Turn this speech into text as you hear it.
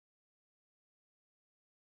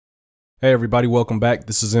Hey everybody, welcome back.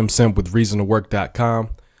 This is m.simp with reasontowork.com.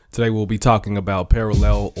 Today we'll be talking about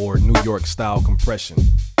parallel or New York style compression.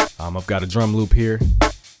 I've got a drum loop here,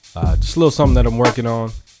 just a little something that I'm working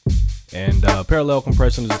on. And parallel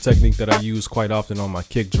compression is a technique that I use quite often on my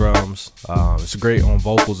kick drums. It's great on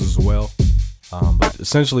vocals as well. But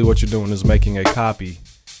essentially what you're doing is making a copy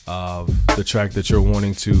of the track that you're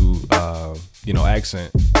wanting to,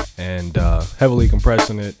 accent and heavily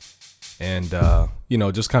compressing it. And,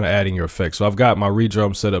 just kind of adding your effects. So I've got my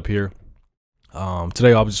redrum set up here.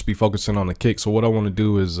 Today I'll just be focusing on the kick. So what I want to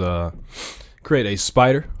do is create a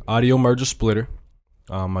spider audio merger splitter.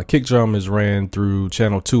 My kick drum is ran through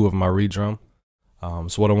channel 2 of my redrum.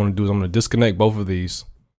 So what I want to do is I'm going to disconnect both of these.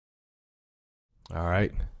 All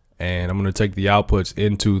right. And I'm going to take the outputs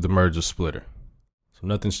into the merger splitter. So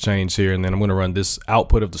nothing's changed here. And then I'm going to run this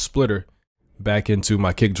output of the splitter back into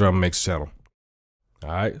my kick drum mix channel. All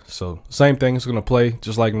right, so same thing, it's gonna play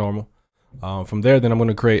just like normal. From there, then I'm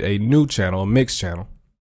gonna create a new channel, a mix channel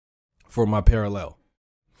for my parallel.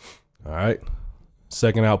 All right,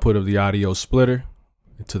 second output of the audio splitter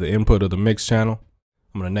to the input of the mix channel.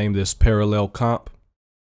 I'm gonna name this parallel comp.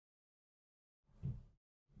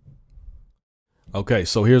 Okay,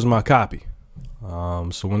 so here's my copy.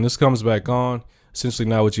 So when this comes back on, essentially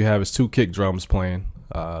now what you have is two kick drums playing.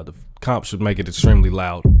 The comp should make it extremely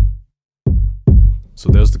loud. So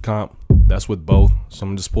there's the comp, that's with both. So I'm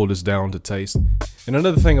gonna just pull this down to taste. And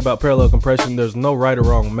another thing about parallel compression, there's no right or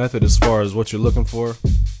wrong method as far as what you're looking for.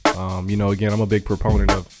 Again, I'm a big proponent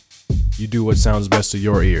of you do what sounds best to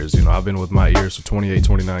your ears. I've been with my ears for 28,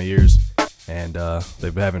 29 years and they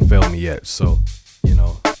haven't failed me yet. So,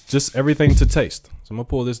 just everything to taste. So I'm gonna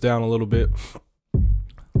pull this down a little bit.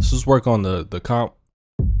 Let's just work on the comp.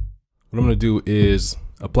 What I'm gonna do is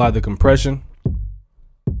apply the compression.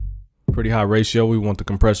 Pretty high ratio. We want the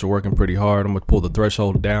compressor working pretty hard. I'm gonna pull the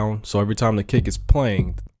threshold down so every time the kick is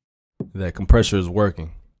playing, that compressor is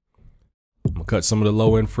working. I'm gonna cut some of the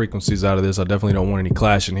low end frequencies out of this. I definitely don't want any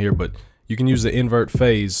clashing here, but you can use the invert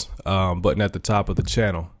phase button at the top of the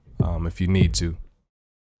channel if you need to.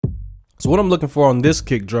 So what I'm looking for on this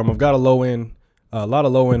kick drum, I've got a lot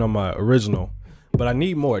of low end on my original, but I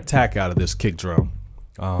need more attack out of this kick drum.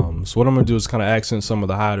 So what I'm gonna do is kind of accent some of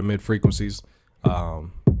the high to mid frequencies.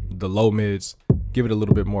 The low mids, give it a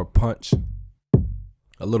little bit more punch,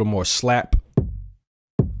 a little more slap,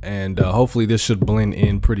 and hopefully this should blend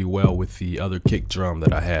in pretty well with the other kick drum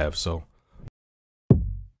that I have. So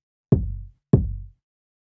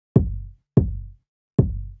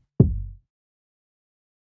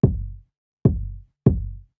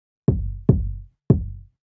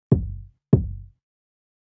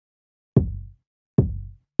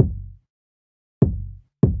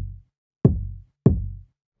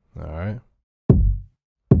all right,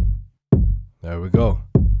 there we go.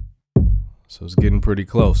 So it's getting pretty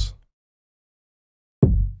close.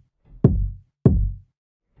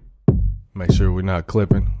 Make sure we're not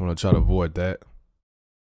clipping. I'm gonna try to avoid that.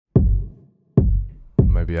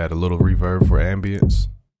 Maybe add a little reverb for ambience.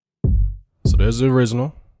 So there's the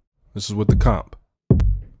original. This is with the comp.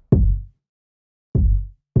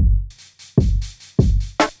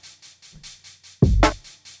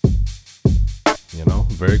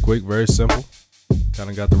 Very quick, very simple.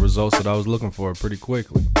 Kind of got the results that I was looking for pretty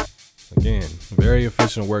quickly. Again, very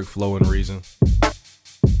efficient workflow in Reason.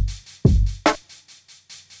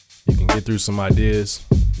 You can get through some ideas.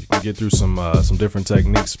 You can get through some different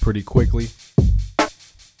techniques pretty quickly.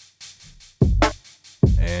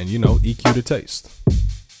 And EQ to taste.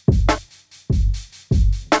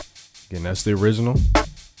 Again, that's the original.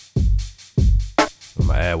 I'm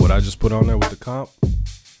gonna add what I just put on there with the comp.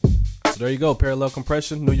 So there you go, parallel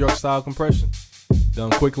compression, New York style compression.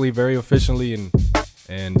 Done quickly, very efficiently,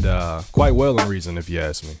 and quite well in Reason if you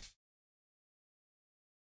ask me.